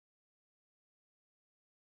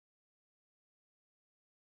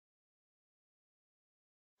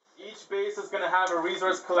each base is going to have a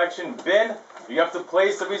resource collection bin. You have to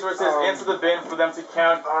place the resources into the bin for them to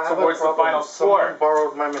count towards the final score. Someone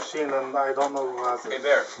borrowed my machine and I don't know who has it. Hey,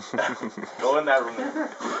 Bear. Go in that room.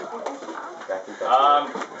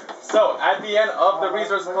 So, at the end of the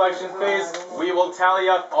resource collection phase, we will tally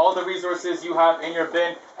up all the resources you have in your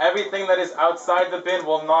bin. Everything that is outside the bin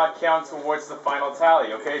will not count towards the final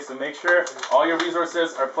tally, okay? So make sure all your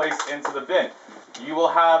resources are placed into the bin. You will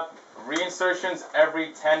have reinsertions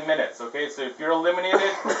every 10 minutes, okay? So if you're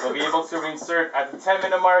eliminated, you'll be able to reinsert at the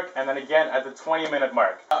 10-minute mark and then again at the 20-minute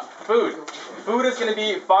mark. Food. Food is going to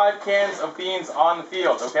be 5 cans of beans on the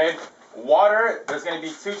field, okay? Water, there's going to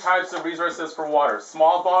be 2 types of resources for water,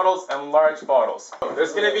 small bottles and large bottles.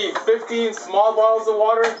 There's going to be 15 small bottles of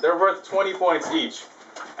water, they're worth 20 points each.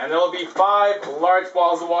 And there will be 5 large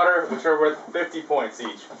bottles of water, which are worth 50 points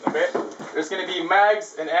each, okay? There's going to be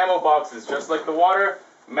mags and ammo boxes, just like the water.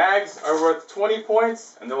 Mags are worth 20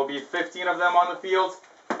 points, and there will be 15 of them on the field.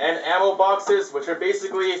 And ammo boxes, which are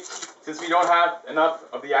basically, since we don't have enough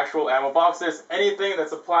of the actual ammo boxes, anything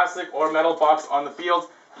that's a plastic or metal box on the field,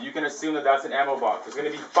 you can assume that that's an ammo box. There's going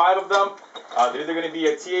to be 5 of them. They're either going to be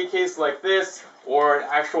a TA case like this, or an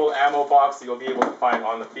actual ammo box that you'll be able to find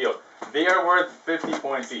on the field. They are worth 50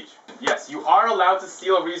 points each. Yes, you are allowed to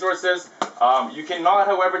steal resources. You cannot,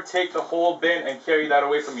 however, take the whole bin and carry that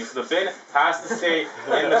away from you. So the bin has to stay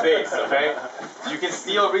in the base, okay? You can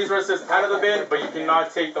steal resources out of the bin, but you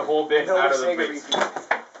cannot take the whole bin out of the base.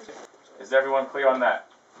 Is everyone clear on that?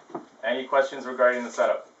 Any questions regarding the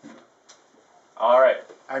setup? All right.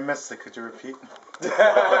 I missed it. Could you repeat?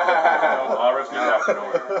 I'll repeat after, don't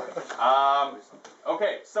worry.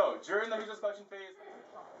 Okay, so during the resource collection phase...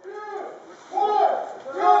 2, 1,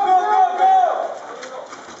 go, go, go, go!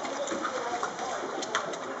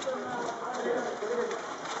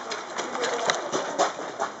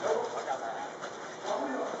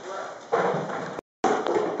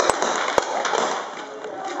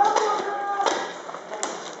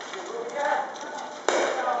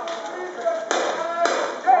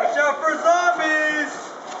 Watch out for zombies!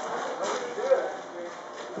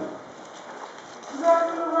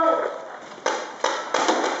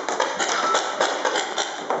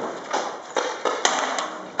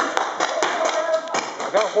 I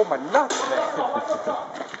gotta hold my nuts, man.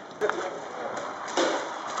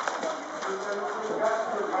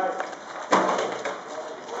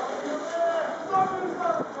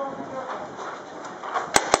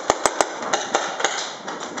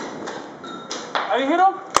 Have you hit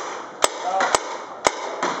him?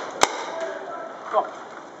 Go.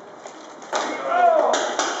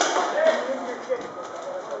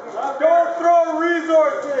 Don't throw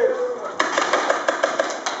resources!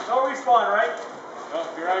 No respawn, right? No, if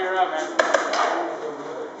you're out, man.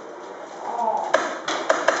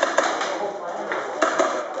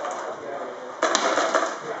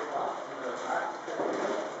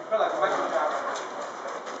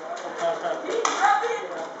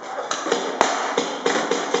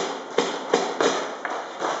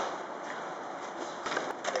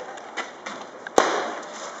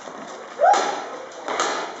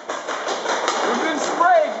 We've been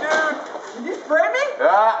sprayed, dude! Did you spray me?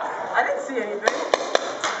 Yeah. I didn't see anything.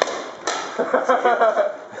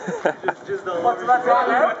 just don't What's about to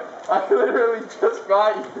happen? I literally just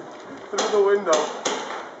got you through the window.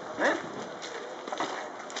 Man.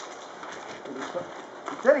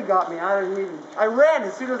 He said he got me. I ran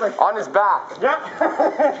as soon as I... On his back. Yep.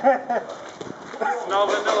 Smell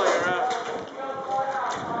vanilla, you're out.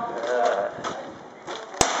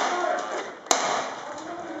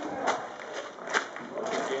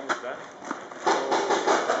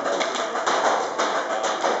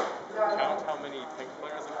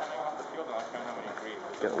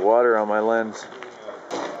 Get water on my lens.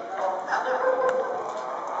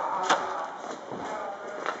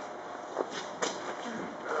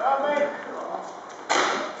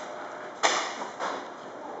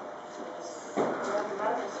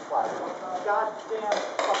 Goddamn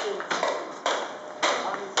fucking...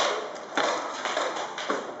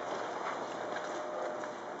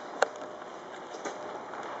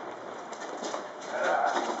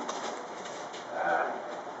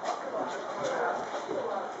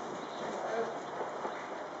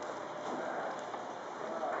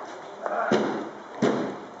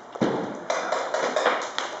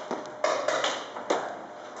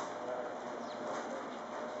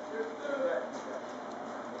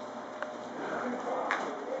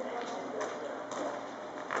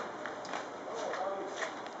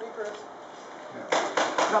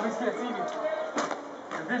 Zombies can't see me.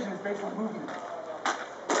 Your vision is based on movement.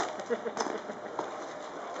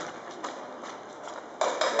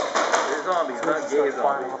 They're zombies, not gay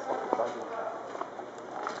zombies.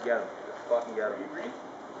 Get him. Just fucking get him.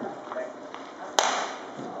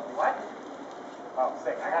 What? Oh,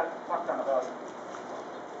 sick. I got fucked on the boat.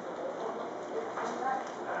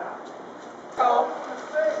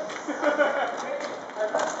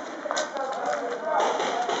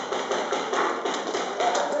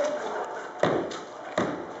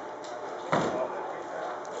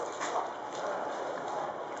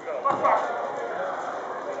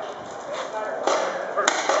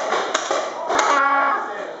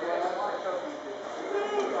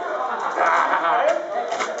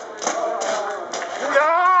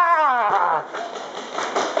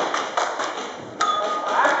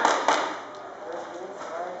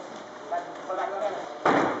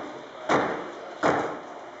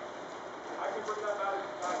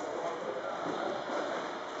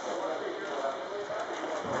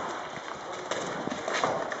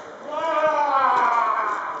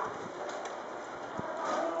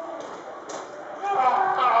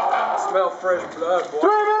 Smell fresh blood, boy. 3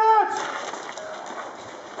 minutes!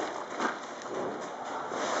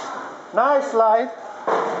 Nice light.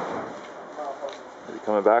 Are you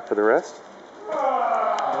coming back for the rest?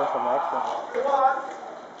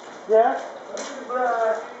 Yeah?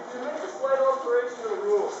 To make a slight alteration of the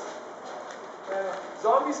rules.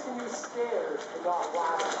 Zombies can use scares, but not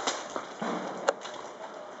blasts.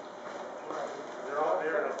 They're all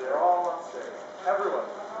there up there. They're all upstairs. Everyone.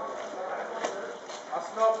 I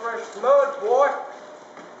smell fresh blood, boy.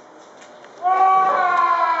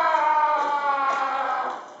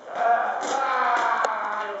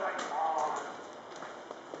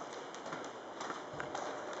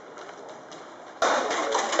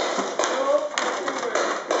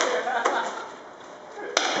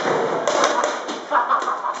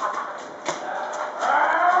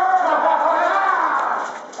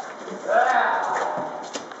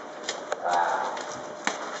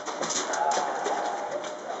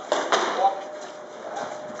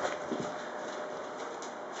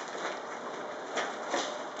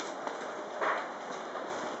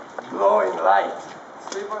 Glowing light.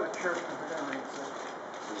 Stay by the church because they're going to read it.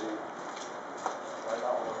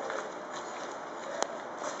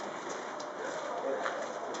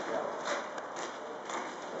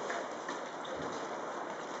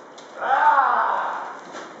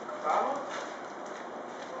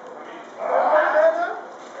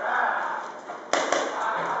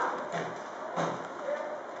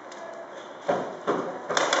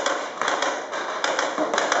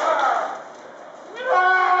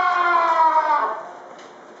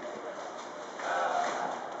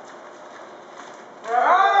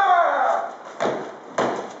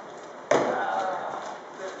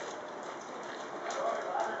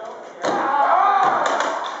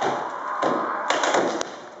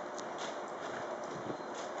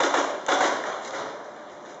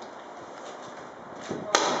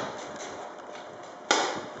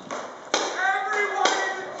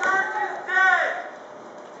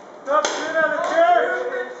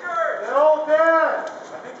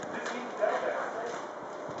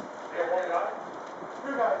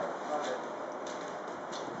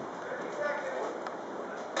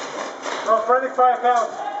 No, 25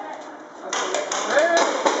 pounds.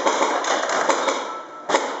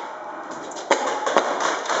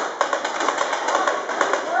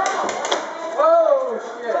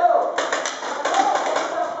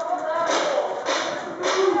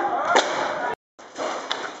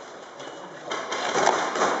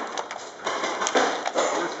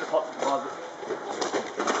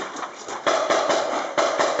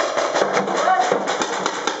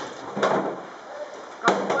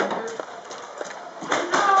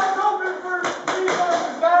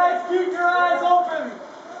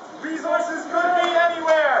 Resources could be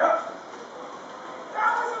anywhere.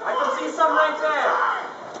 I can see some right there.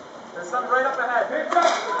 There's some right up ahead.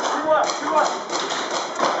 Two up, two up.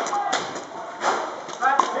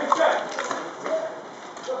 Big check.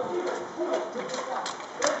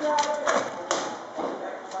 Good job, good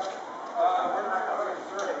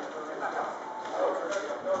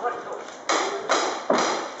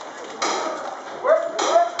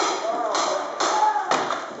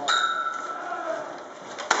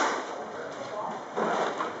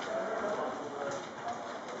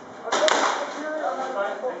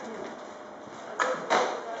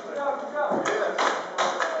job.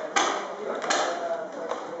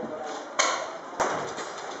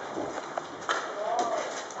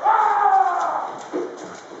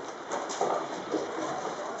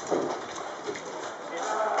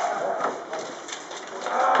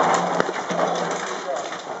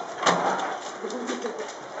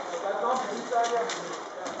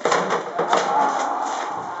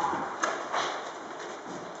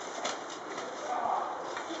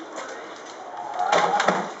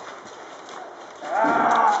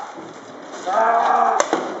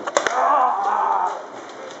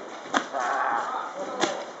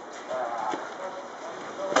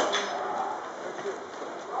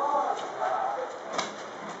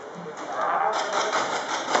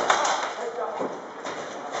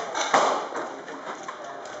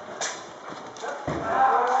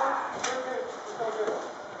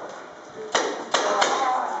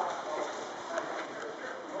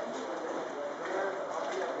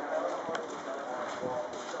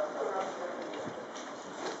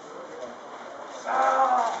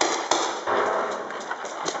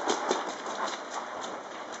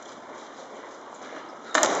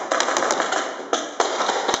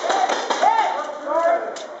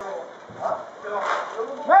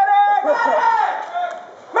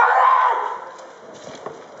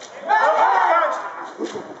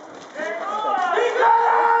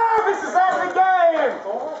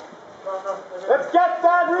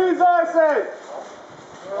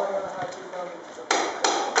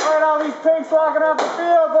 at all these pinks locking up the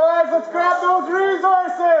field, boys. Let's grab those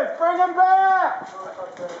resources. Bring them back.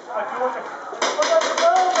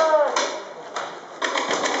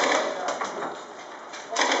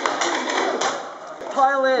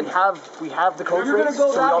 Pile in. We have the coach race,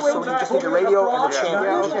 so we also just need the radio and the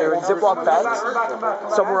champions. They're in Ziploc bags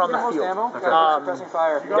somewhere on the field.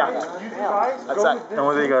 Yeah, that's that. And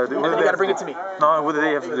what do they gotta do? And then you gotta bring it to me. No, what do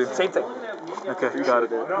they have to do? Same thing. Okay, got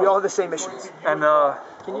it. We all have the same missions. And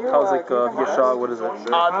how's like get shot? What is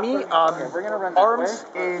it? Arms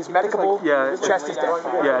is medicable. Yeah. Chest is dead.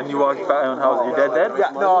 Yeah, and you walk back and how's it? You're dead?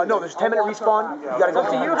 Yeah, no, there's a 10-minute respawn. You gotta go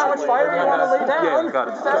to you how much fire you want to lay down. Yeah, got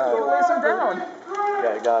it. Just ask you to lay some down.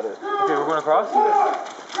 Yeah, got it. Okay, we're going across? Go!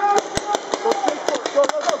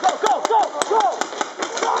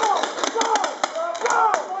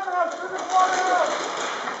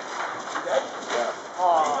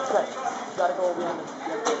 Oh, okay. You gotta go behind the...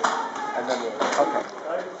 And then we'll... Okay.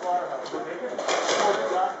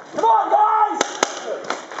 Come on, guys!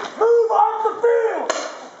 Move off the field!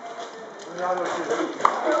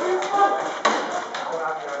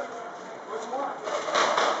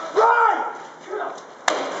 Right!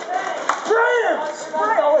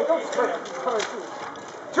 Spray! Oh, wait, don't spray.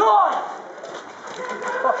 Joy!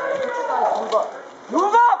 Move up.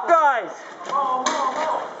 Move up, guys!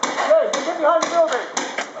 Hey, get behind the building.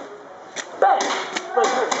 Bang! Right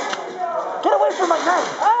here. Get away from my man!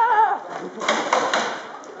 Ah!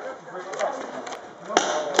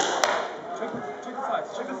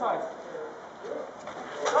 Check the sides.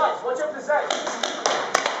 Guys, watch out the side.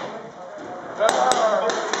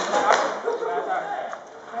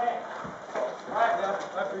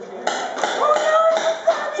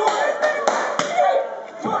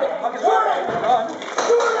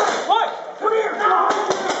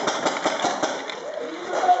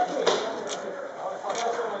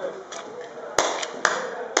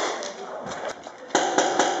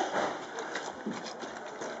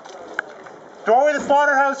 Doorway to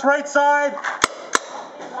slaughterhouse, right side.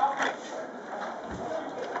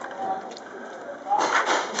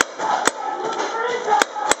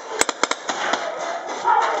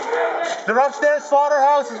 They're upstairs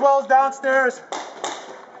slaughterhouse as well as downstairs.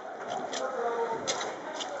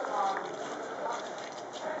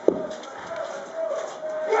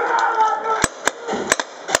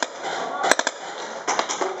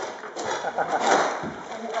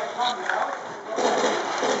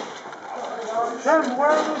 Tim, where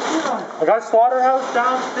are those doing? I got slaughterhouse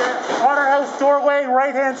downstairs. Slaughterhouse doorway,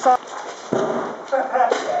 right hand side.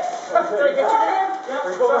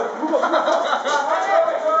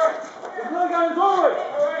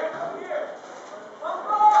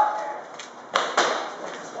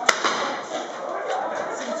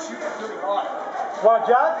 Watch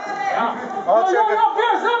out. I'll check it.